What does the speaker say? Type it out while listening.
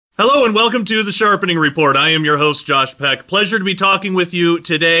Hello and welcome to the Sharpening Report. I am your host, Josh Peck. Pleasure to be talking with you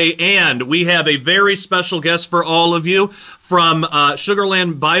today, and we have a very special guest for all of you from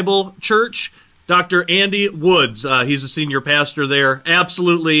Sugarland Bible Church, Dr. Andy Woods. He's a senior pastor there.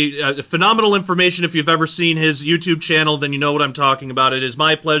 Absolutely phenomenal information. If you've ever seen his YouTube channel, then you know what I'm talking about. It is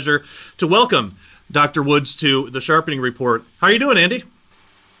my pleasure to welcome Dr. Woods to the Sharpening Report. How are you doing, Andy?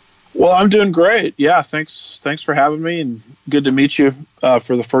 Well, I'm doing great. Yeah, thanks for having me, and good to meet you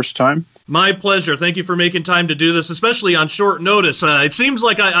for the first time. My pleasure. Thank you for making time to do this, especially on short notice. It seems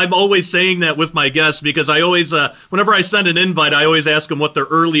like I'm always saying that with my guests because I always, whenever I send an invite, I always ask them what their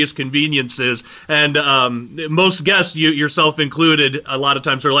earliest convenience is. And most guests, yourself included, a lot of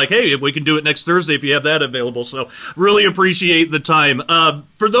times are like, hey, if we can do it next Thursday, if you have that available. So really appreciate the time.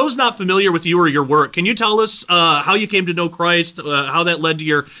 For those not familiar with you or your work, can you tell us how you came to know Christ, how that led to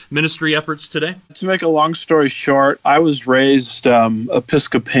your ministry efforts today? To make a long story short, I was raised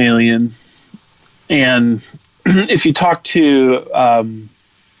Episcopalian. And if you talk to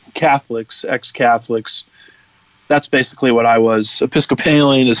Catholics, ex-Catholics, that's basically what I was.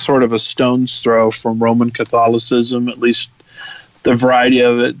 Episcopalian is sort of a stone's throw from Roman Catholicism, at least the variety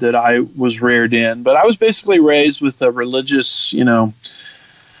of it that I was reared in. But I was basically raised with a religious,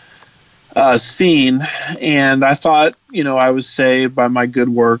 scene, and I thought, I was saved by my good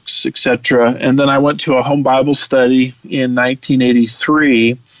works, etc. And then I went to a home Bible study in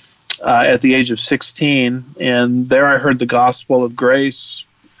 1983. At the age of 16, and there I heard the gospel of grace,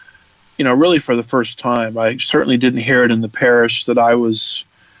 really for the first time. I certainly didn't hear it in the parish that I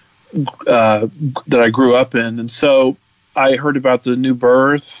grew up in, and so I heard about the new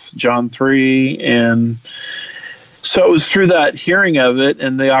birth, John 3, and so it was through that hearing of it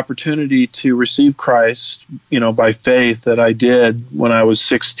and the opportunity to receive Christ, by faith that I did when I was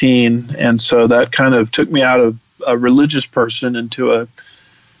 16, and so that kind of took me out of a religious person into a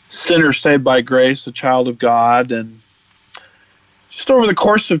sinner saved by grace, a child of God. And just over the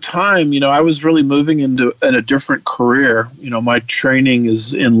course of time, I was really moving in a different career. My training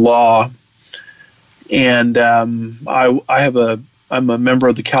is in law, and I'm a member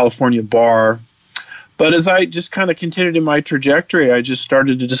of the California bar. But as I just kind of continued in my trajectory, I just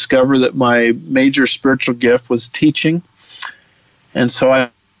started to discover that my major spiritual gift was teaching. And so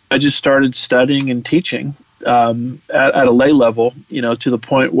I just started studying and teaching at a lay level, to the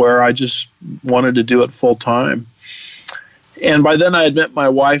point where I just wanted to do it full time. And by then I had met my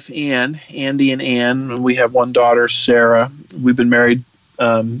wife, Andy and Ann, and we have one daughter, Sarah. We've been married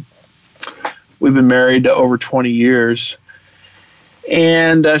over 20 years.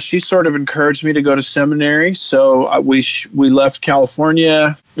 And she sort of encouraged me to go to seminary. So we left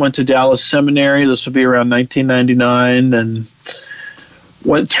California, went to Dallas Seminary. This would be around 1999, and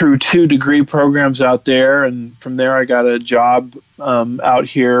went through 2 degree programs out there, and from there I got a job out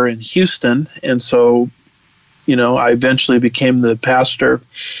here in Houston. And so, I eventually became the pastor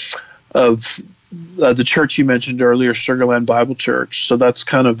of the church you mentioned earlier, Sugarland Bible Church. So that's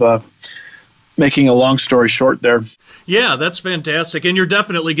kind of making a long story short there. Yeah, that's fantastic. And you're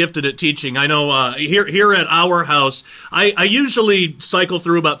definitely gifted at teaching. I know here at our house, I usually cycle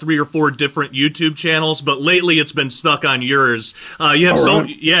through about 3 or 4 different YouTube channels, but lately it's been stuck on yours. You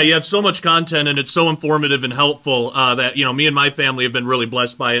have so much content, and it's so informative and helpful that, me and my family have been really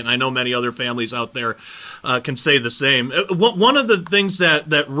blessed by it. And I know many other families out there can say the same. One of the things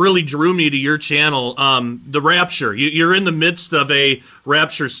that really drew me to your channel, the Rapture. You're in the midst of a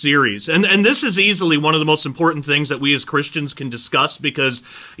Rapture series. And this is easily one of the most important things that we as Christians can discuss because,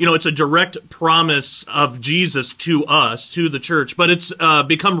 it's a direct promise of Jesus to us, to the church, but it's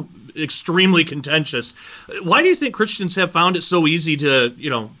become extremely contentious. Why do you think Christians have found it so easy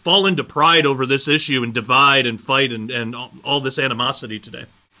to, fall into pride over this issue and divide and fight and all this animosity today?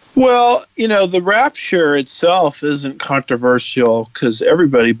 Well, the rapture itself isn't controversial because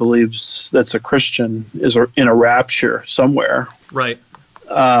everybody believes that's a Christian is in a rapture somewhere. Right.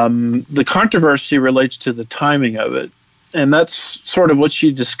 The controversy relates to the timing of it. And that's sort of what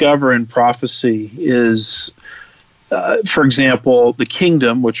you discover in prophecy is, for example, the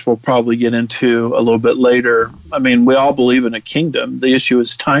kingdom, which we'll probably get into a little bit later. I mean, we all believe in a kingdom. The issue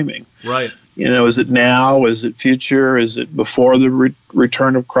is timing. Right. Is it now? Is it future? Is it before the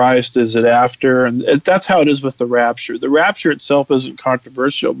return of Christ? Is it after? And that's how it is with the rapture. The rapture itself isn't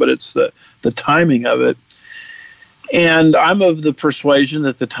controversial, but it's the timing of it. And I'm of the persuasion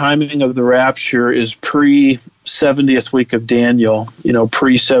that the timing of the rapture is pre-70th week of Daniel,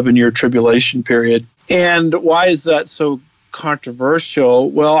 pre-7-year tribulation period. And why is that so controversial?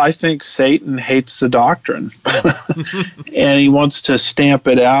 Well, I think Satan hates the doctrine, and he wants to stamp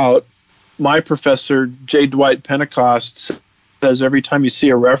it out. My professor, J. Dwight Pentecost, because every time you see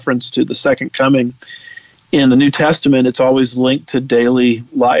a reference to the second coming in the New Testament, it's always linked to daily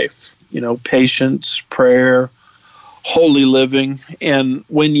life, patience, prayer, holy living. And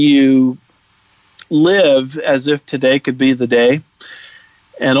when you live as if today could be the day,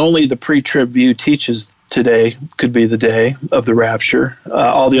 and only the pre-trib view teaches today could be the day of the rapture.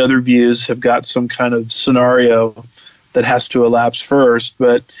 All the other views have got some kind of scenario that has to elapse first.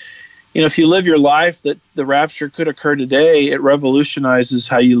 But, if you live your life that the rapture could occur today, it revolutionizes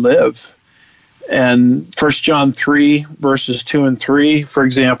how you live. And 1 John 3, verses 2 and 3, for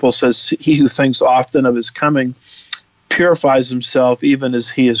example, says, "He who thinks often of his coming purifies himself even as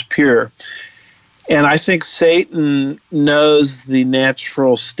he is pure." And I think Satan knows the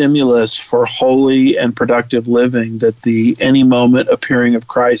natural stimulus for holy and productive living that the any moment appearing of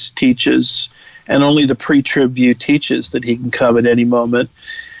Christ teaches, and only the pre-trib view teaches that he can come at any moment.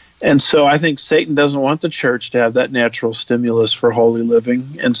 And so I think Satan doesn't want the church to have that natural stimulus for holy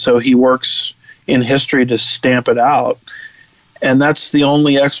living, and so he works in history to stamp it out. And that's the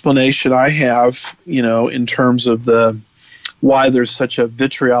only explanation I have, in terms of why there's such a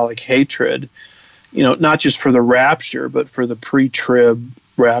vitriolic hatred, not just for the rapture, but for the pre-trib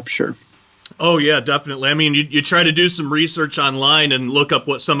rapture. Oh, yeah, definitely. I mean, you try to do some research online and look up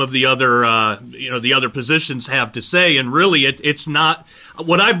what some of the other, the other positions have to say, and really it's not,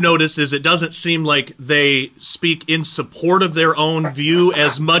 what I've noticed is it doesn't seem like they speak in support of their own view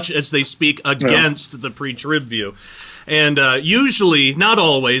as much as they speak against the pre-trib view. And usually, not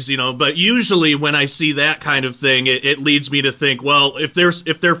always, but usually when I see that kind of thing, it leads me to think, well, if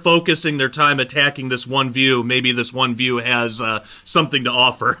they're focusing their time attacking this one view, maybe this one view has something to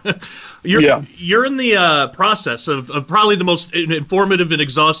offer. You're in the process of probably the most informative and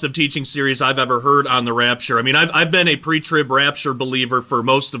exhaustive teaching series I've ever heard on the rapture. I mean, I've been a pre-trib rapture believer for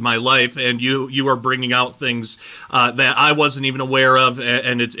most of my life, and you are bringing out things that I wasn't even aware of,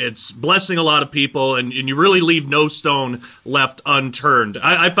 and it's blessing a lot of people, and you really leave no stone left unturned.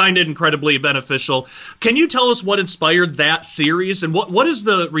 I find it incredibly beneficial. Can you tell us what inspired that series, and what is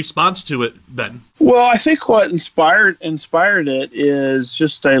the response to it, Ben? Well, I think what inspired it is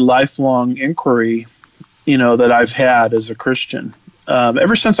just a lifelong inquiry, that I've had as a Christian.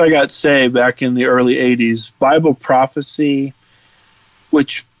 Ever since I got saved back in the early 80s, Bible prophecy,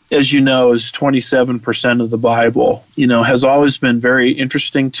 which, as you know, is 27% of the Bible, has always been very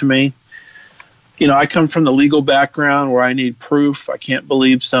interesting to me. I come from the legal background where I need proof. I can't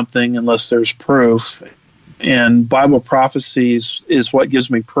believe something unless there's proof. And Bible prophecy is what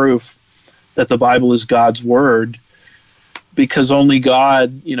gives me proof that the Bible is God's word, because only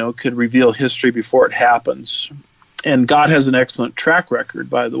God, could reveal history before it happens. And God has an excellent track record,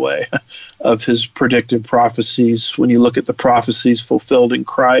 by the way, of his predictive prophecies when you look at the prophecies fulfilled in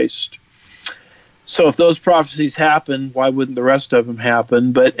Christ. So if those prophecies happen, why wouldn't the rest of them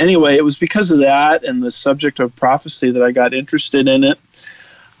happen? But anyway, it was because of that and the subject of prophecy that I got interested in it.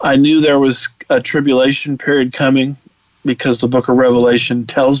 I knew there was a tribulation period coming because the book of Revelation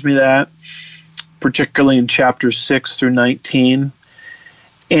tells me that, particularly in chapters 6 through 19.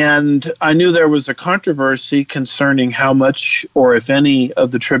 And I knew there was a controversy concerning how much, or if any,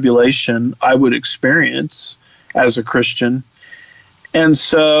 of the tribulation I would experience as a Christian. And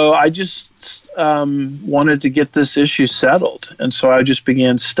so I just wanted to get this issue settled. And so I just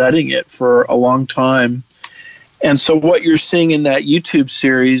began studying it for a long time. And so what you're seeing in that YouTube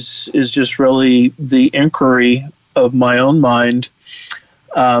series is just really the inquiry of my own mind,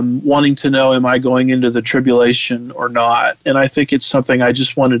 wanting to know, am I going into the tribulation or not? And I think it's something I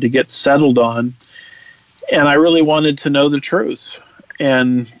just wanted to get settled on. And I really wanted to know the truth.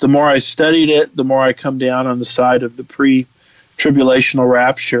 And the more I studied it, the more I come down on the side of the pre-tribulational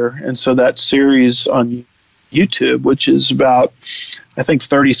rapture. And so that series on YouTube, which is about, I think,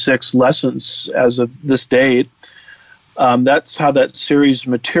 36 lessons as of this date, that's how that series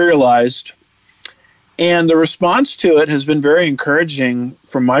materialized. And the response to it has been very encouraging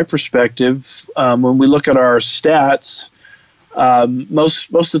from my perspective. When we look at our stats, most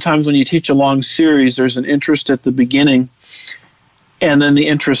of the times when you teach a long series, there's an interest at the beginning, and then the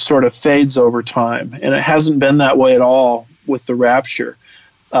interest sort of fades over time. And it hasn't been that way at all with the rapture.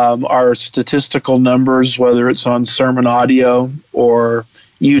 Our statistical numbers, whether it's on sermon audio or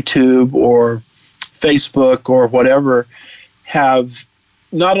YouTube or Facebook or whatever, have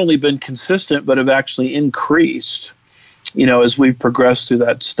not only been consistent, but have actually increased, as we've progressed through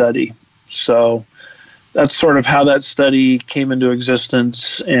that study. So that's sort of how that study came into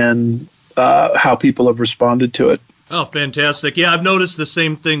existence and how people have responded to it. Oh, fantastic. Yeah, I've noticed the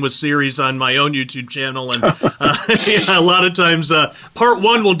same thing with series on my own YouTube channel. And yeah, a lot of times part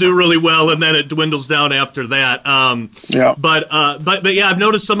one will do really well, and then it dwindles down after that. Yeah. But yeah, I've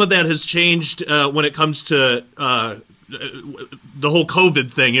noticed some of that has changed when it comes to the whole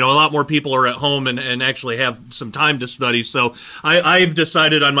COVID thing. A lot more people are at home and actually have some time to study. So I've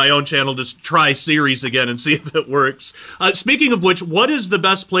decided on my own channel to try series again and see if it works. Speaking of which, what is the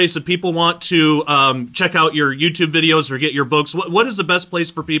best place if people want to check out your YouTube videos or get your books? What is the best place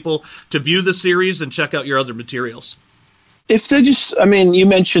for people to view the series and check out your other materials? If they you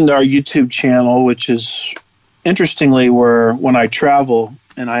mentioned our YouTube channel, which is interestingly where when I travel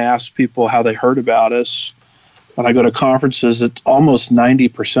and I ask people how they heard about us, when I go to conferences, almost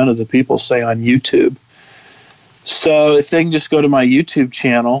 90% of the people say on YouTube. So if they can just go to my YouTube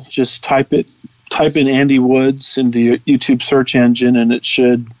channel, just type in Andy Woods into your YouTube search engine, and it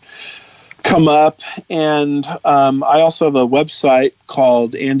should come up. And I also have a website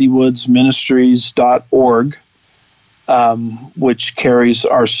called andywoodsministries.org, which carries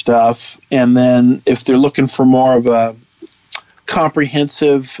our stuff. And then if they're looking for more of a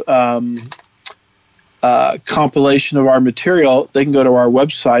comprehensive compilation of our material, they can go to our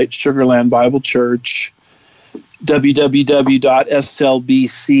website, Sugarland Bible Church,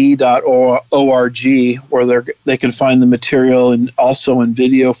 www.slbc.org, where they can find the material and also in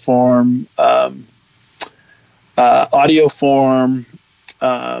video form, audio form.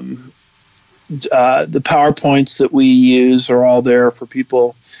 The PowerPoints that we use are all there for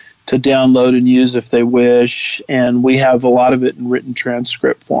people to download and use if they wish, and we have a lot of it in written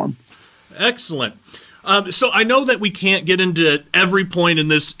transcript form. Excellent. So I know that we can't get into every point in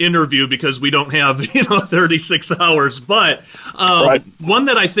this interview because we don't have 36 hours, but right. One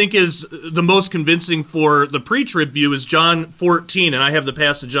that I think is the most convincing for the pre-trib view is John 14, and I have the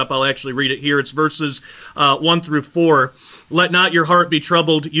passage up. I'll actually read it here. It's verses 1 through 4. Let not your heart be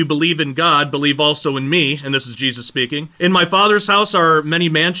troubled. You believe in God, believe also in me. And this is Jesus speaking. In my Father's house are many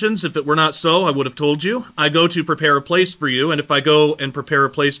mansions. If it were not so, I would have told you. I go to prepare a place for you, and if I go and prepare a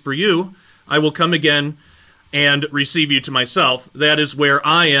place for you, I will come again and receive you to myself. That is where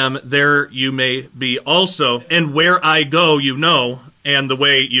I am, there you may be also. And where I go, you know, and the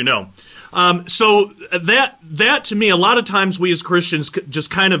way you know. So that to me, a lot of times we as Christians just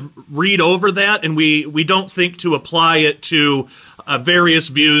kind of read over that, and we don't think to apply it to various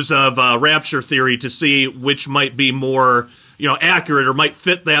views of rapture theory to see which might be more accurate or might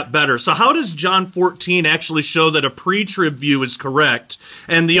fit that better. So how does John 14 actually show that a pre-trib view is correct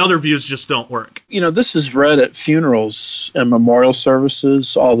and the other views just don't work? This is read at funerals and memorial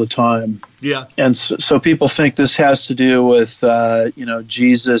services all the time. Yeah. And so people think this has to do with,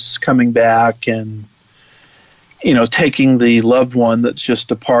 Jesus coming back and, taking the loved one that's just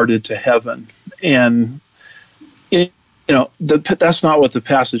departed to heaven. And, that's not what the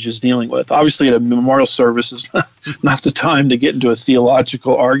passage is dealing with. Obviously, at a memorial service is not the time to get into a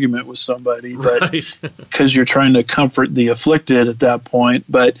theological argument with somebody, but because you're trying to comfort the afflicted at that point.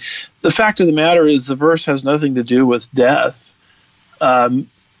 But the fact of the matter is the verse has nothing to do with death.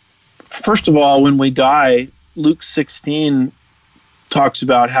 First of all, when we die, Luke 16 talks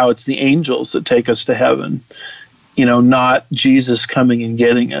about how it's the angels that take us to heaven, not Jesus coming and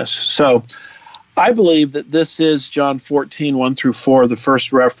getting us. So I believe that this is John 14, 1 through 4, the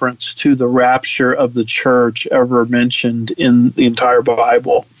first reference to the rapture of the church ever mentioned in the entire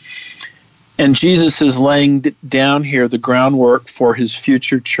Bible. And Jesus is laying down here the groundwork for his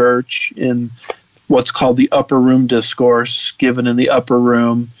future church in what's called the upper room discourse given in the upper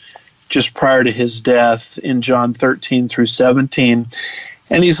room just prior to his death in John 13 through 17.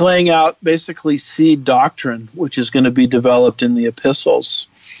 And he's laying out basically seed doctrine, which is going to be developed in the epistles.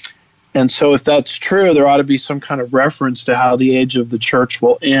 And so if that's true, there ought to be some kind of reference to how the age of the church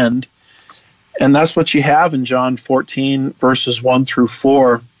will end. And that's what you have in John 14, verses 1 through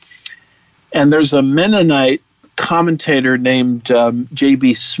 4. And there's a Mennonite commentator named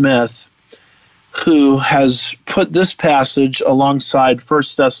J.B. Smith who has put this passage alongside 1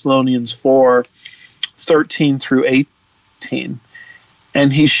 Thessalonians 4, 13 through 18.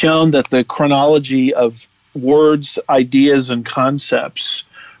 And he's shown that the chronology of words, ideas, and concepts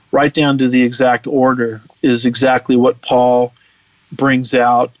right down to the exact order is exactly what Paul brings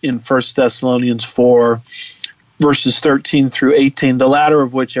out in 1 Thessalonians 4, verses 13 through 18, the latter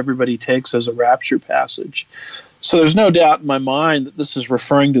of which everybody takes as a rapture passage. So there's no doubt in my mind that this is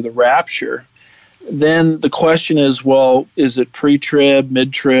referring to the rapture. Then the question is, well, is it pre-trib,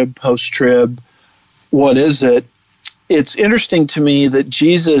 mid-trib, post-trib? What is it? It's interesting to me that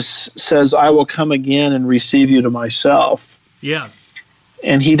Jesus says, I will come again and receive you to myself. Yeah.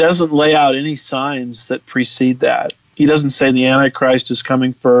 And he doesn't lay out any signs that precede that. He doesn't say the Antichrist is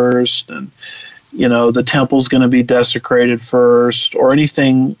coming first and, the temple's going to be desecrated first or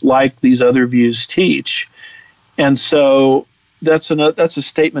anything like these other views teach. And so that's a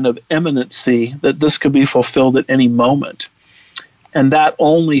statement of imminency, that this could be fulfilled at any moment. And that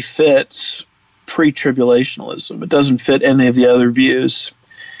only fits pre-tribulationalism. It doesn't fit any of the other views.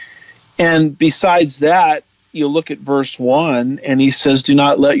 And besides that, you look at verse 1, and he says, do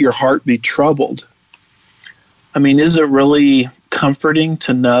not let your heart be troubled. I mean, is it really comforting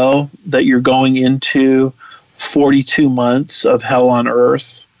to know that you're going into 42 months of hell on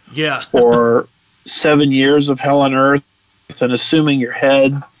earth? Yeah. Or 7 years of hell on earth, and assuming your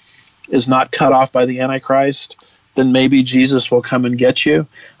head is not cut off by the Antichrist, then maybe Jesus will come and get you.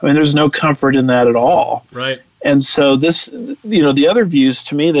 I mean, there's no comfort in that at all. Right. And so this, the other views,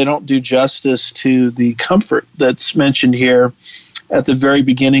 to me, they don't do justice to the comfort that's mentioned here at the very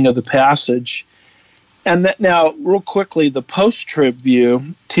beginning of the passage. And that now, real quickly, the post-trib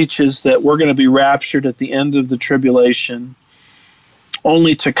view teaches that we're going to be raptured at the end of the tribulation,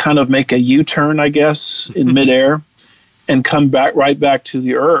 only to kind of make a U-turn, I guess, in midair and come right back to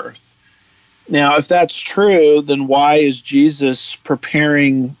the earth. Now, if that's true, then why is Jesus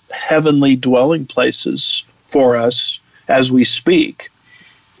preparing heavenly dwelling places for us as we speak,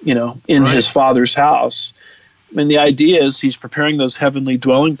 in his Father's house? I mean, the idea is he's preparing those heavenly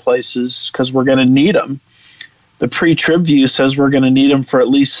dwelling places because we're going to need them. The pre-trib view says we're going to need them for at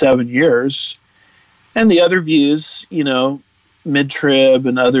least 7 years. And the other views, mid-trib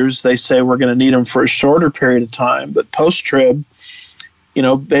and others, they say we're going to need them for a shorter period of time. But post-trib,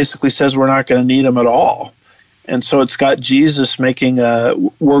 basically says we're not going to need them at all. And so it's got Jesus making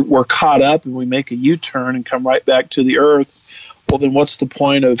we're caught up and we make a U-turn and come right back to the earth. Well, then what's the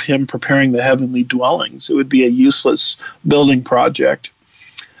point of him preparing the heavenly dwellings? It would be a useless building project.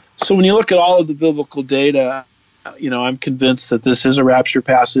 So when you look at all of the biblical data, I'm convinced that this is a rapture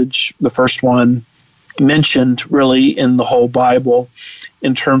passage, the first one mentioned really in the whole Bible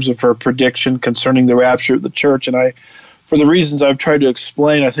in terms of her prediction concerning the rapture of the church. And for the reasons I've tried to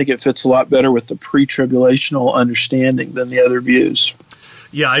explain, I think it fits a lot better with the pre-tribulational understanding than the other views.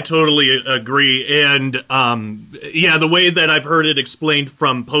 Yeah, I totally agree. And, the way that I've heard it explained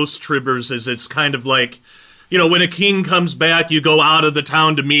from post-tribbers is it's kind of like, when a king comes back, you go out of the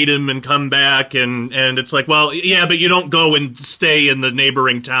town to meet him and come back, and it's like, well, yeah, but you don't go and stay in the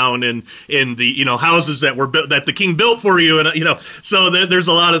neighboring town and in the, houses that were built, that the king built for you. And, so there's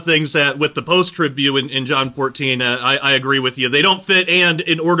a lot of things that with the post-trib view in John 14, I agree with you. They don't fit, and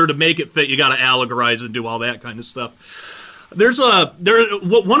in order to make it fit, you got to allegorize and do all that kind of stuff. There's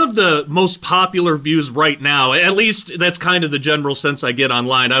one of the most popular views right now, at least that's kind of the general sense I get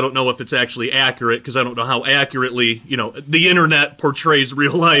online. I don't know if it's actually accurate because I don't know how accurately, the internet portrays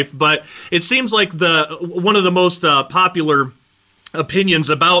real life, but it seems like one of the most popular opinions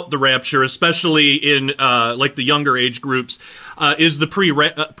about the rapture, especially in like the younger age groups, is the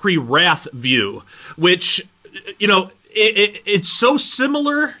pre-wrath view, which, it's so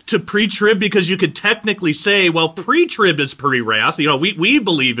similar to pre-trib because you could technically say, well, pre-trib is pre-wrath. We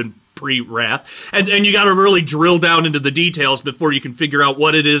believe in pre-wrath. And you got to really drill down into the details before you can figure out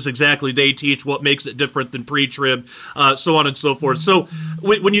what it is exactly they teach, what makes it different than pre-trib, so on and so forth. So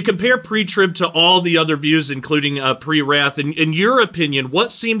when you compare pre-trib to all the other views, including pre-wrath, in your opinion,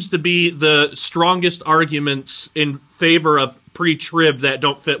 what seems to be the strongest arguments in favor of pre-trib that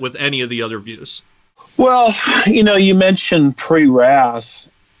don't fit with any of the other views? Well, you mentioned pre-wrath,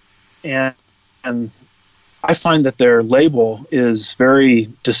 and I find that their label is very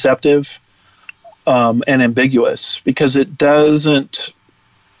deceptive and ambiguous because it doesn't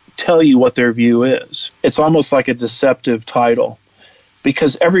tell you what their view is. It's almost like a deceptive title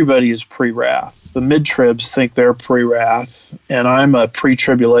because everybody is pre-wrath. The mid-tribs think they're pre-wrath, and I'm a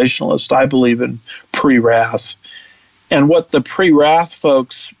pre-tribulationalist. I believe in pre-wrath. And what the pre-wrath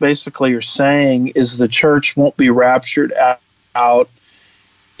folks basically are saying is the church won't be raptured out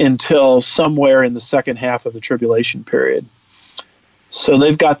until somewhere in the second half of the tribulation period. So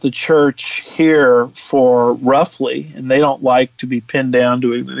they've got the church here for roughly, and they don't like to be pinned down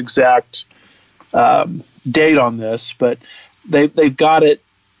to an exact date on this, but they've got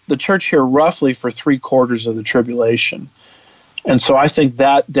the church here roughly for 3/4 of the tribulation. And so I think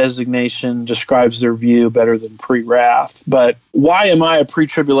that designation describes their view better than pre-wrath. But why am I a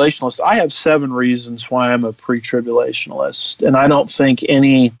pre-tribulationalist? I have 7 reasons why I'm a pre-tribulationalist. And I don't think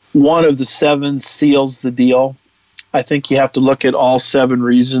any one of the 7 seals the deal. I think you have to look at all 7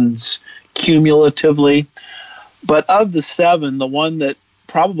 reasons cumulatively. But of the 7, the one that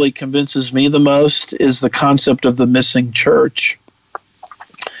probably convinces me the most is the concept of the missing church.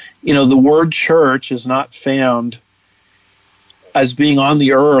 The word church is not found as being on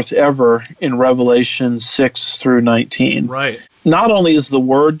the earth ever in Revelation 6 through 19. Right. Not only is the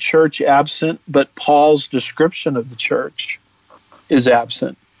word church absent, but Paul's description of the church is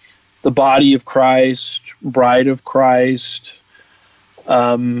absent. The body of Christ, bride of Christ,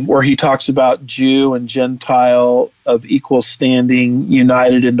 where he talks about Jew and Gentile of equal standing,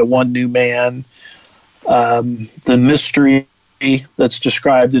 united into one new man. The mystery that's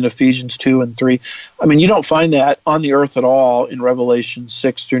described in Ephesians 2 and 3. I mean, you don't find that on the earth at all in Revelation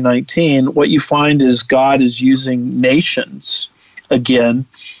 6 through 19. What you find is God is using nations, again,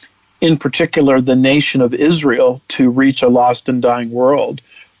 in particular the nation of Israel, to reach a lost and dying world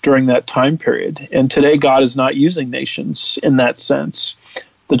during that time period. And today God is not using nations in that sense.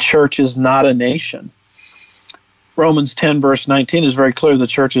 The church is not a nation. Romans 10 verse 19 is very clear. The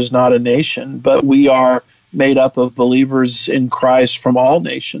church is not a nation, but we are made up of believers in Christ from all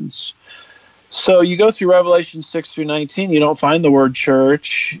nations. So you go through Revelation 6 through 19, you don't find the word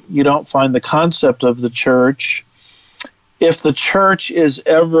church, you don't find the concept of the church. If the church is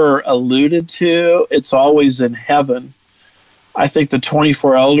ever alluded to, it's always in heaven. I think the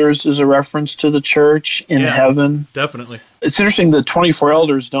 24 elders is a reference to the church in heaven. Definitely. It's interesting the 24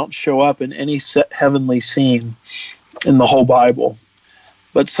 elders don't show up in any heavenly scene in the whole Bible.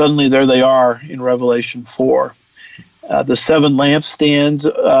 But suddenly there they are in Revelation 4. The seven lampstands,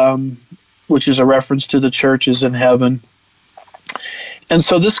 which is a reference to the churches in heaven. And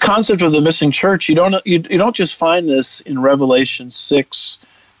so this concept of the missing church, you don't just find this in Revelation 6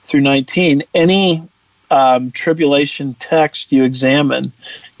 through 19. Any tribulation text you examine,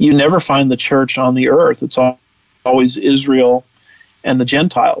 you never find the church on the earth. It's always Israel and the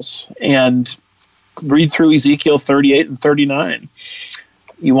Gentiles. And read through Ezekiel 38 and 39.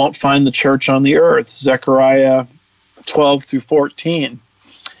 You won't find the church on the earth. Zechariah 12 through 14.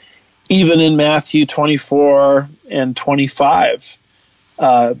 Even in Matthew 24 and 25.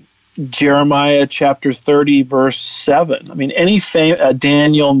 Jeremiah chapter 30, verse 7. I mean,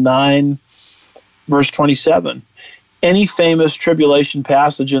 Daniel 9, verse 27. Any famous tribulation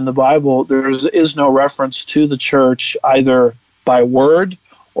passage in the Bible, there is no reference to the church either by word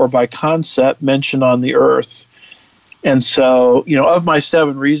or by concept mentioned on the earth. And so, of my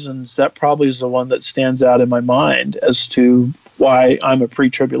 7 reasons, that probably is the one that stands out in my mind as to why I'm a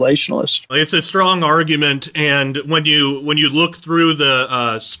pre-tribulationalist. It's a strong argument, and when you look through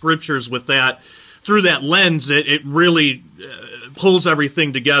the scriptures with that, through that lens, it really pulls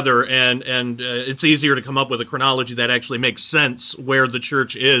everything together, and it's easier to come up with a chronology that actually makes sense where the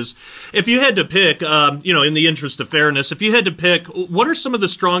church is. If you had to pick, in the interest of fairness, if you had to pick, what are some of the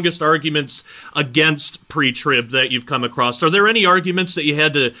strongest arguments against pre-trib that you've come across? Are there any arguments that you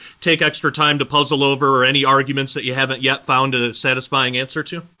had to take extra time to puzzle over, or any arguments that you haven't yet found a satisfying answer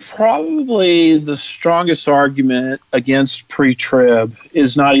to? Probably the strongest argument against pre-trib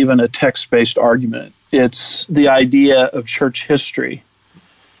is not even a text-based argument. It's the idea of church history.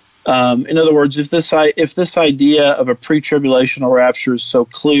 In other words, if this idea of a pre-tribulational rapture is so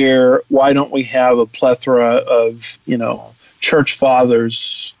clear, why don't we have a plethora of church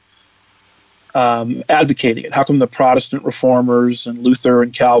fathers advocating it? How come the Protestant reformers and Luther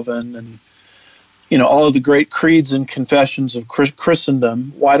and Calvin and all of the great creeds and confessions of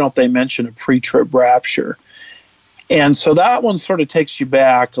Christendom, why don't they mention a pre-trib rapture? And so that one sort of takes you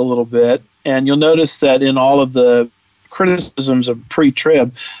back a little bit. And you'll notice that in all of the criticisms of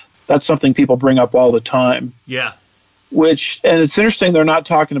pre-trib, that's something people bring up all the time. Yeah. And it's interesting, they're not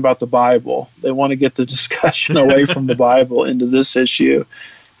talking about the Bible. They want to get the discussion away from the Bible into this issue,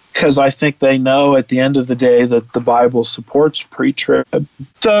 because I think they know at the end of the day that the Bible supports pre-trib.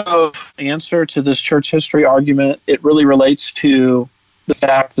 So, answer to this church history argument, it really relates to the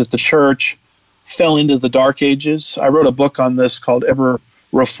fact that the church fell into the Dark Ages. I wrote a book on this called Ever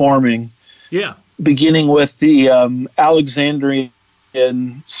Reforming. Yeah. Beginning with the Alexandrian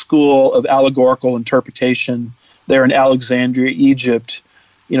School of Allegorical Interpretation there in Alexandria, Egypt,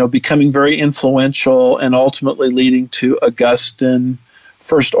 becoming very influential and ultimately leading to Augustine,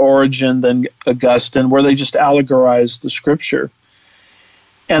 first Origen, then Augustine, where they just allegorized the scripture.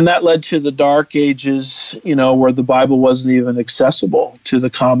 And that led to the Dark Ages, where the Bible wasn't even accessible to the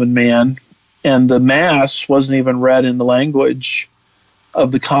common man, and the Mass wasn't even read in the language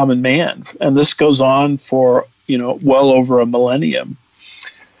of the common man. And this goes on for, well over a millennium.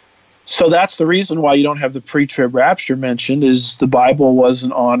 So that's the reason why you don't have the pre-trib rapture mentioned, is the Bible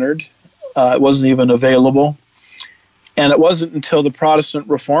wasn't honored. It wasn't even available. And it wasn't until the Protestant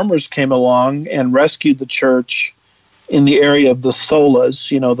reformers came along and rescued the church in the area of the solas,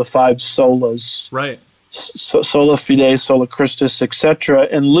 the 5 solas. Right. Sola fide, sola Christus, etc.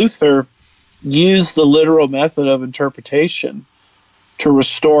 And Luther used the literal method of interpretation to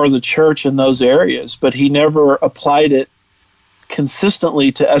restore the church in those areas, but he never applied it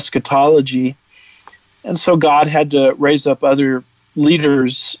consistently to eschatology. And so God had to raise up other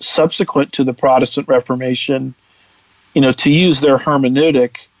leaders subsequent to the Protestant Reformation, to use their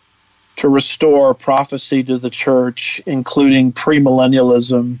hermeneutic to restore prophecy to the church, including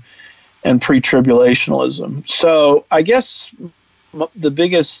premillennialism and pre-tribulationalism. So I guess the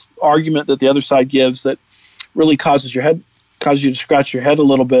biggest argument that the other side gives that really causes you to scratch your head a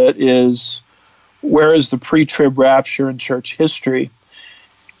little bit is, where is the pre-trib rapture in church history?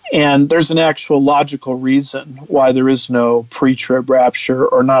 And there's an actual logical reason why there is no pre-trib rapture,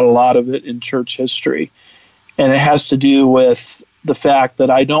 or not a lot of it, in church history. And it has to do with the fact that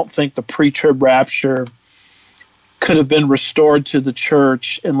I don't think the pre-trib rapture could have been restored to the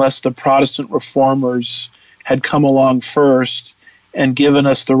church unless the Protestant reformers had come along first and given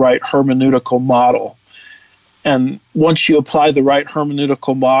us the right hermeneutical model. And once you apply the right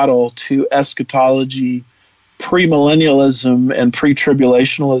hermeneutical model to eschatology, premillennialism and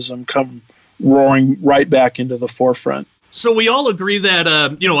pre-tribulationalism come roaring right back into the forefront. So we all agree that,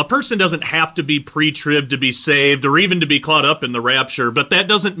 a person doesn't have to be pre-trib to be saved or even to be caught up in the rapture, but that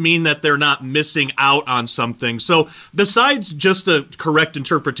doesn't mean that they're not missing out on something. So besides just a correct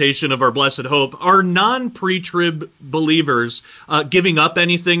interpretation of our blessed hope, are non-pre-trib believers giving up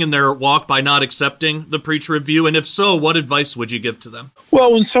anything in their walk by not accepting the pre-trib view? And if so, what advice would you give to them?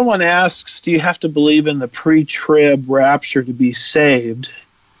 Well, when someone asks, do you have to believe in the pre-trib rapture to be saved?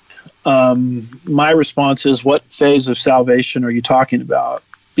 My response is, what phase of salvation are you talking about?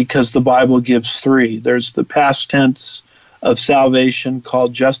 Because the Bible gives three. There's the past tense of salvation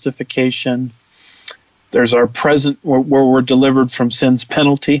called justification. There's our present, where we're delivered from sin's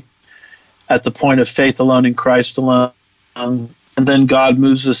penalty at the point of faith alone in Christ alone. And then God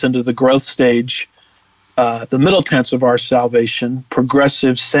moves us into the growth stage, the middle tense of our salvation,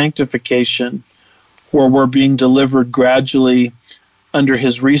 progressive sanctification, where we're being delivered gradually under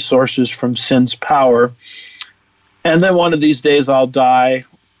his resources from sin's power. And then one of these days I'll die,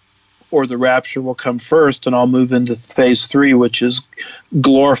 or the rapture will come first, and I'll move into phase 3, which is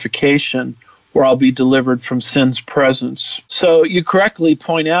glorification, where I'll be delivered from sin's presence. So you correctly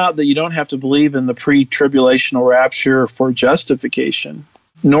point out that you don't have to believe in the pre-tribulational rapture for justification,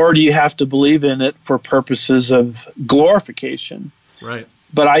 nor do you have to believe in it for purposes of glorification. Right.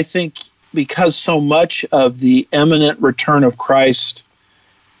 But I think because so much of the imminent return of Christ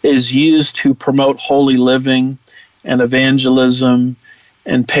is used to promote holy living and evangelism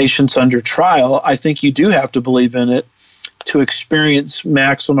and patience under trial, I think you do have to believe in it to experience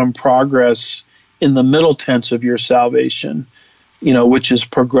maximum progress in the middle tense of your salvation, which is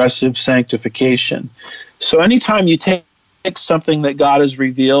progressive sanctification. So anytime you take something that God has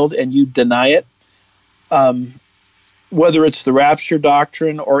revealed and you deny it, whether it's the rapture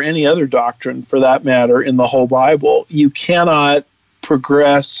doctrine or any other doctrine for that matter in the whole Bible, you cannot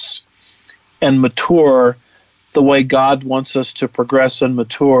progress and mature the way God wants us to progress and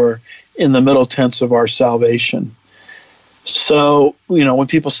mature in the middle tense of our salvation. So, when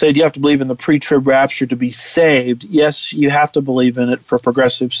people say, do you have to believe in the pre-trib rapture to be saved? Yes, you have to believe in it for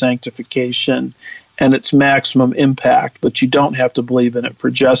progressive sanctification and its maximum impact, but you don't have to believe in it for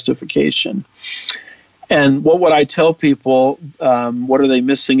justification. And what would I tell people? What are they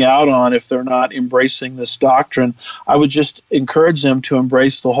missing out on if they're not embracing this doctrine? I would just encourage them to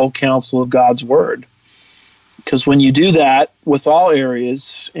embrace the whole counsel of God's Word. Because when you do that with all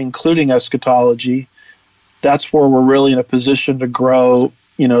areas, including eschatology, that's where we're really in a position to grow,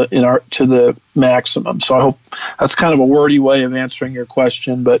 to the maximum. So I hope that's kind of a wordy way of answering your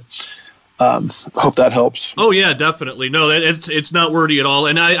question, but hope that helps. Oh, yeah, definitely. No, it's not wordy at all.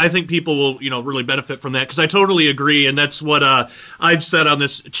 And I think people will, really benefit from that, because I totally agree. And that's what I've said on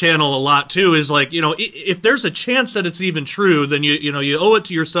this channel a lot, too, is like, if there's a chance that it's even true, then you owe it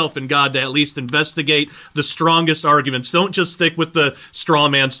to yourself and God to at least investigate the strongest arguments. Don't just stick with the straw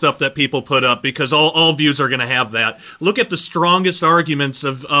man stuff that people put up, because all views are going to have that. Look at the strongest arguments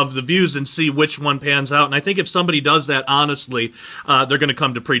of the views and see which one pans out. And I think if somebody does that honestly, they're going to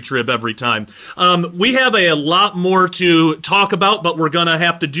come to pre-trib every time. We have a lot more to talk about, but we're going to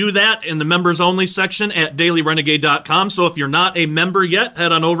have to do that in the members only section at dailyrenegade.com. So if you're not a member yet,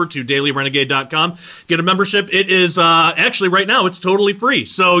 head on over to dailyrenegade.com. Get a membership. It is actually right now it's totally free.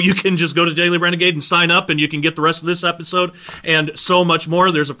 So you can just go to Daily Renegade and sign up, and you can get the rest of this episode and so much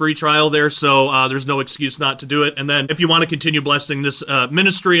more. There's a free trial there, so there's no excuse not to do it. And then if you want to continue blessing this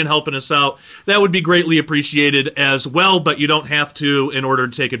ministry and helping us out, that would be greatly appreciated as well, but you don't have to in order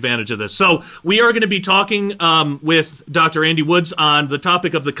to take advantage of this. So we are going to be talking with Dr. Andy Woods on the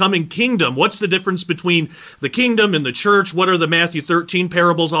topic of the coming kingdom. What's the difference between the kingdom and the church? What are the Matthew 13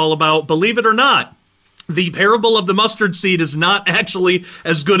 parables all about? Believe it or not, the parable of the mustard seed is not actually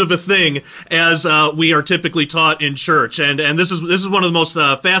as good of a thing as we are typically taught in church, and this is one of the most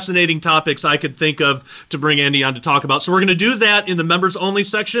fascinating topics I could think of to bring Andy on to talk about. So we're going to do that in the members only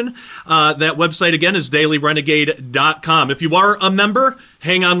section. That website again is dailyrenegade.com. If you are a member,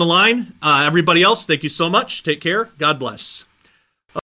 hang on the line. Everybody else, thank you so much. Take care. God bless.